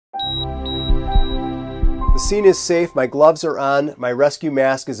scene is safe, my gloves are on, my rescue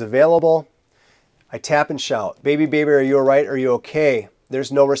mask is available. I tap and shout, baby, baby, are you all right? Are you okay?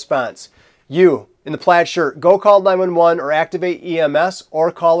 There's no response. You, in the plaid shirt, go call 911 or activate EMS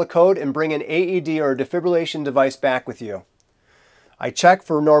or call a code and bring an AED or a defibrillation device back with you. I check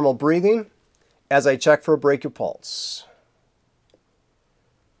for normal breathing as I check for a brachial pulse.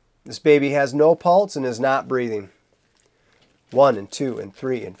 This baby has no pulse and is not breathing. 1 and 2 and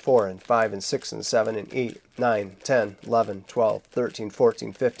 3 and 4 and 5 and 6 and 7 and 8, 9, 10, 11, 12, 13,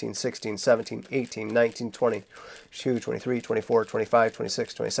 14, 15, 16, 17, 18, 19, 20, 22, 23, 24, 25,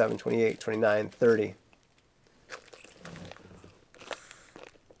 26, 27, 28, 29, 30.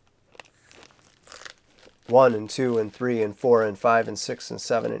 1 and 2 and 3 and 4 and 5 and 6 and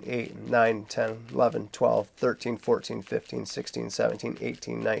 7 and 8 and 9, 10, 11, 12, 13, 14, 15, 16, 17,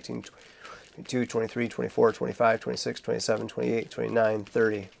 18, 19, 22, 23, 24, 25, 26, 27, 28, 29,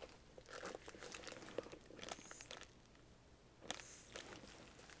 30.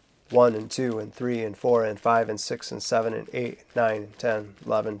 1 and 2 and 3 and 4 and 5 and 6 and 7 and 8, 9, 10,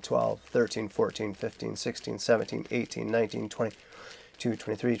 11, 12, 13, 14, 15, 16, 17, 18, 19, 20. 22,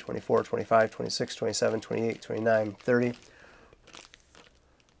 23, 24, 25, 26, 27, 28, 29, 30.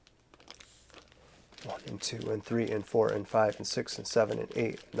 1 and 2 and 3 and 4 and 5 and 6 and 7 and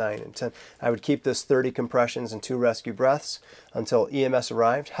 8, 9 and 10. I would keep this 30 compressions and 2 rescue breaths until EMS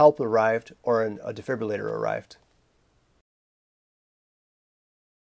arrived, help arrived, or a defibrillator arrived.